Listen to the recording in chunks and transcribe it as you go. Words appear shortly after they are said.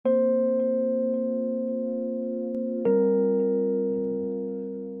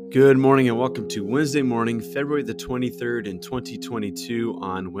Good morning and welcome to Wednesday morning, February the 23rd in 2022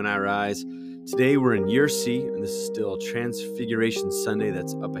 on When I Rise. Today we're in year C, and this is still Transfiguration Sunday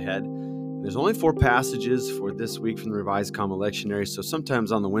that's up ahead. There's only 4 passages for this week from the Revised Common Lectionary, so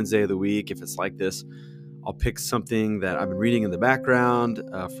sometimes on the Wednesday of the week, if it's like this, I'll pick something that I've been reading in the background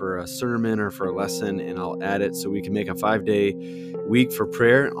for a sermon or for a lesson, and I'll add it so we can make a 5-day week for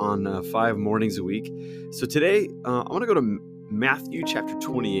prayer on 5 mornings a week. So today, I want to go to Matthew chapter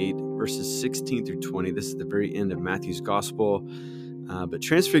 28, verses 16 through 20. This is the very end of Matthew's gospel. But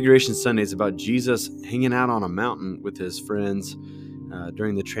Transfiguration Sunday is about Jesus hanging out on a mountain with his friends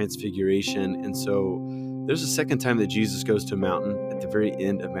during the Transfiguration. And so there's a second time that Jesus goes to a mountain at the very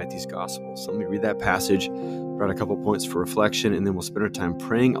end of Matthew's gospel. So let me read that passage, brought a couple points for reflection, and then we'll spend our time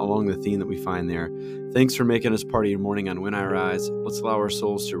praying along the theme that we find there. Thanks for making us part of your morning on When I Rise. Let's allow our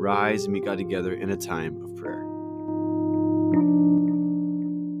souls to rise and meet God together in a time of prayer.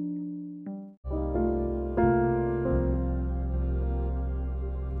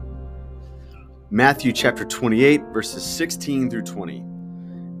 Matthew chapter 28, verses 16 through 20.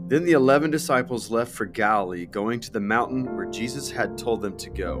 Then the 11 disciples left for Galilee, going to the mountain where Jesus had told them to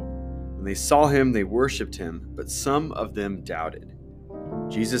go. When they saw him, they worshipped him, but some of them doubted.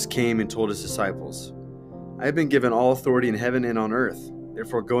 Jesus came and told his disciples, I have been given all authority in heaven and on earth.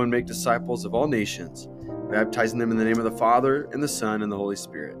 Therefore go and make disciples of all nations, baptizing them in the name of the Father, and the Son, and the Holy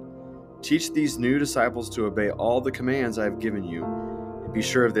Spirit. Teach these new disciples to obey all the commands I have given you. Be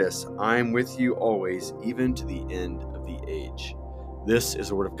sure of this, I am with you always, even to the end of the age. This is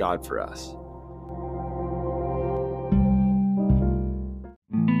the word of God for us.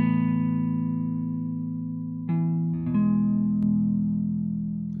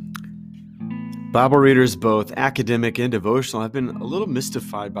 Bible readers, both academic and devotional, have been a little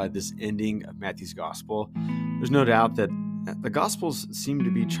mystified by this ending of Matthew's gospel. There's no doubt that the gospels seem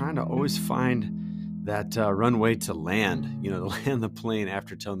to be trying to always find that runway to land, to land the plane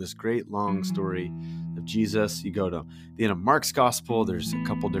after telling this great long story of Jesus. You go to the end of Mark's gospel, there's a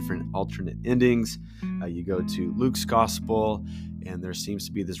couple different alternate endings. You go to Luke's gospel, and there seems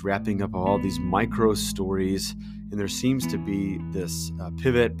to be this wrapping up of all these micro stories, and there seems to be this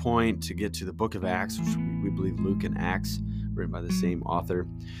pivot point to get to the book of Acts, which we believe Luke and Acts, written by the same author.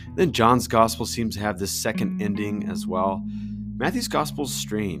 Then John's gospel seems to have this second ending as well. Matthew's gospel is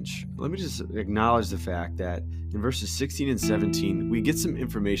strange. Let me just acknowledge the fact that in verses 16 and 17, we get some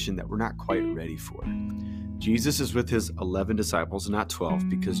information that we're not quite ready for. Jesus is with his 11 disciples, not 12,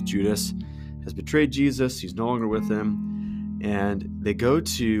 because Judas has betrayed Jesus. He's no longer with them. And they go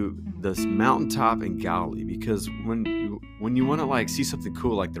to this mountaintop in Galilee, because when you want to see something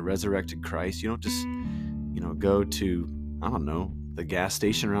cool like the resurrected Christ, you don't just go to, the gas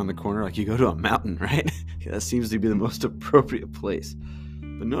station around the corner. You go to a mountain, right? That seems to be the most appropriate place.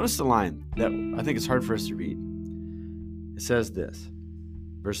 But notice the line that I think it's hard for us to read. It says this,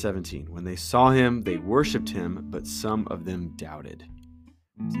 verse 17, when they saw him, they worshipped him, but some of them doubted.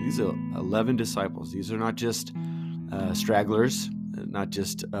 So these are 11 disciples. These are not just stragglers, not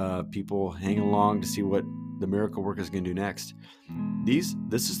just people hanging along to see what the miracle worker is going to do next. This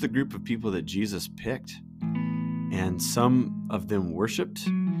is the group of people that Jesus picked. And some of them worshipped,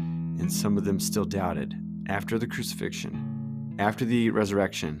 and some of them still doubted. After the crucifixion, after the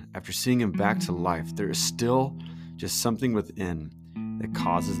resurrection, after seeing him back to life, there is still just something within that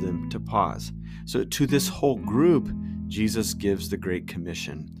causes them to pause. So to this whole group, Jesus gives the Great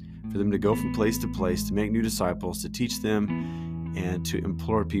Commission for them to go from place to place, to make new disciples, to teach them, and to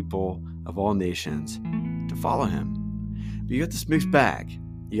implore people of all nations to follow him. But you got this mixed bag.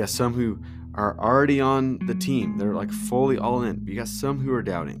 You got some who are already on the team. They're fully all in. But you got some who are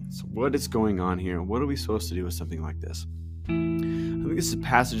doubting. So what is going on here? And what are we supposed to do with something like this? I think this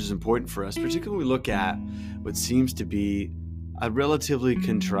passage is important for us, particularly when we look at what seems to be a relatively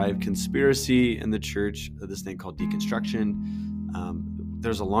contrived conspiracy in the church, this thing called deconstruction.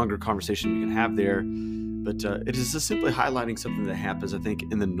 There's a longer conversation we can have there, but it is just simply highlighting something that happens, I think,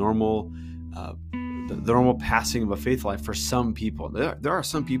 in the normal passing of a faith life for some people. There are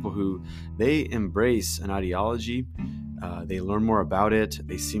some people who they embrace an ideology, they learn more about it,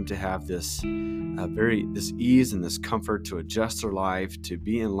 they seem to have this ease and this comfort to adjust their life, to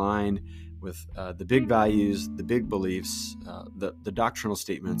be in line with the big values, the big beliefs, the doctrinal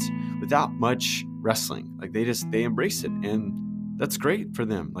statements, without much wrestling. They embrace it, and that's great for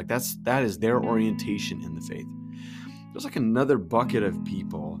them. That is their orientation in the faith. There's another bucket of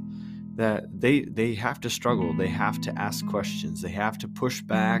people that they have to struggle, they have to ask questions, they have to push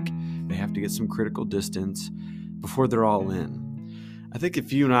back, they have to get some critical distance before they're all in. I think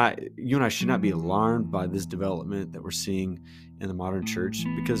if you and I should not be alarmed by this development that we're seeing in the modern church,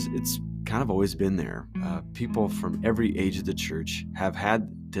 because it's kind of always been there. People from every age of the church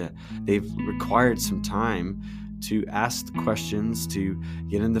they've required some time to ask the questions, to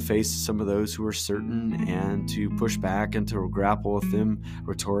get in the face of some of those who are certain, and to push back and to grapple with them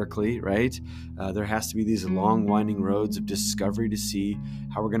rhetorically, right? There has to be these long, winding roads of discovery to see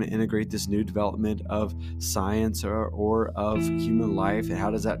how we're going to integrate this new development of science or of human life, and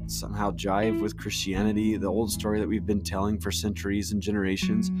how does that somehow jive with Christianity, the old story that we've been telling for centuries and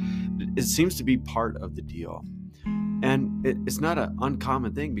generations. It seems to be part of the deal. And it's not an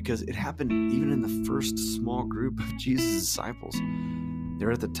uncommon thing, because it happened even in the first small group of Jesus' disciples.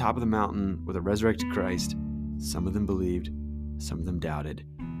 They're at the top of the mountain with a resurrected Christ. Some of them believed, some of them doubted.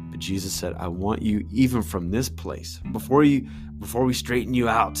 But Jesus said, I want you, even from this place, before we straighten you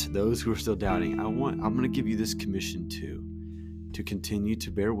out, those who are still doubting, I'm going to give you this commission too, to continue to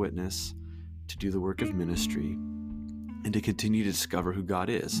bear witness, to do the work of ministry, and to continue to discover who God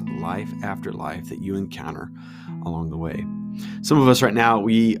is, life after life that you encounter along the way. Some of us right now,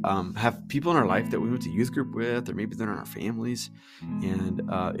 we have people in our life that we went to youth group with, or maybe they're in our families. And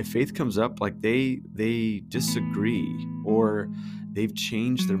if faith comes up, like they disagree, or they've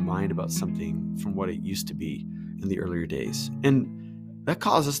changed their mind about something from what it used to be in the earlier days. And that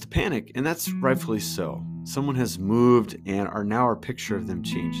causes us to panic, and that's rightfully so. Someone has moved, and our picture of them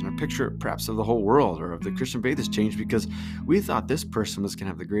changed, and our picture perhaps of the whole world or of the Christian faith has changed, because we thought this person was going to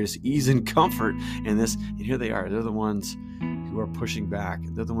have the greatest ease and comfort in this, and here they are. They're the ones who are pushing back.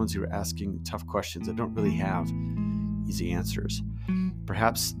 They're the ones who are asking tough questions that don't really have easy answers.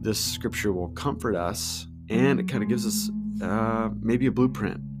 Perhaps this scripture will comfort us, and it kind of gives us maybe a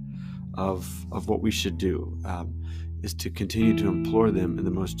blueprint of what we should do. Is to continue to implore them in the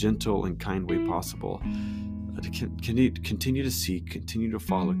most gentle and kind way possible, to continue to seek, continue to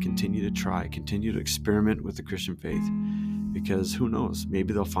follow, continue to try, continue to experiment with the Christian faith, because who knows,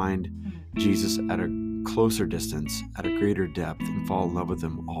 maybe they'll find Jesus at a closer distance, at a greater depth, and fall in love with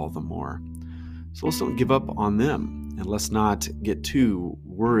him all the more. So let's don't give up on them, and let's not get too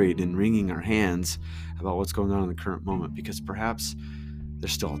worried and wringing our hands about what's going on in the current moment, because perhaps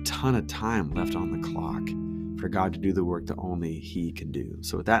there's still a ton of time left on the clock for God to do the work that only he can do.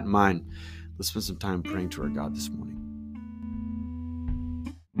 So with that in mind, let's spend some time praying to our God this morning.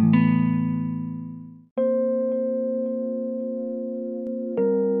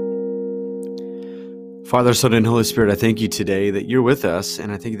 Father, Son, and Holy Spirit, I thank you today that you're with us,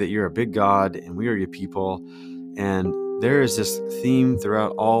 and I thank you that you're a big God, and we are your people. And there is this theme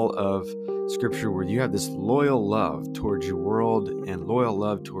throughout all of Scripture where you have this loyal love towards your world and loyal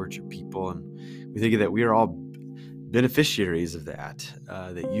love towards your people. And we think that we are all beneficiaries of that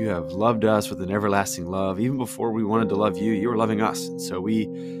you have loved us with an everlasting love. Even before we wanted to love you, you were loving us. And so we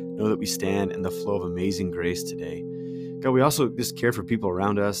know that we stand in the flow of amazing grace today. God, we also just care for people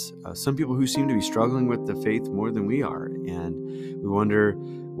around us, some people who seem to be struggling with the faith more than we are. And we wonder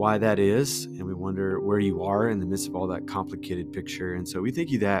why that is, and we wonder where you are in the midst of all that complicated picture. And so we thank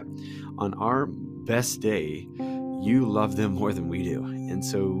you that on our best day, you love them more than we do. And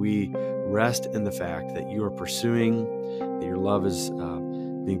so we rest in the fact that you are pursuing, that your love is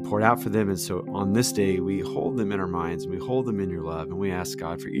being poured out for them. And so on this day, we hold them in our minds, and we hold them in your love. And we ask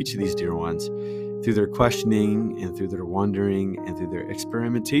God for each of these dear ones, through their questioning and through their wondering and through their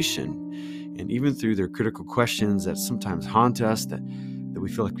experimentation, and even through their critical questions that sometimes haunt us, that we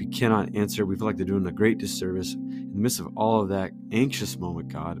feel like we cannot answer. We feel like they're doing a great disservice. In the midst of all of that anxious moment,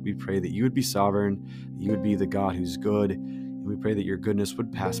 God, we pray that you would be sovereign, that you would be the God who's good. And we pray that your goodness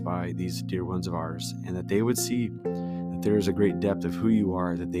would pass by these dear ones of ours, and that they would see that there is a great depth of who you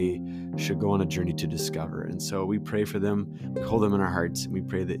are that they should go on a journey to discover. And so we pray for them, we hold them in our hearts, and we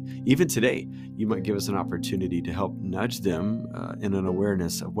pray that even today, you might give us an opportunity to help nudge them in an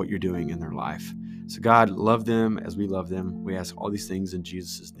awareness of what you're doing in their life. So God, love them as we love them. We ask all these things in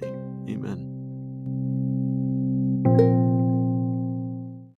Jesus' name. Amen.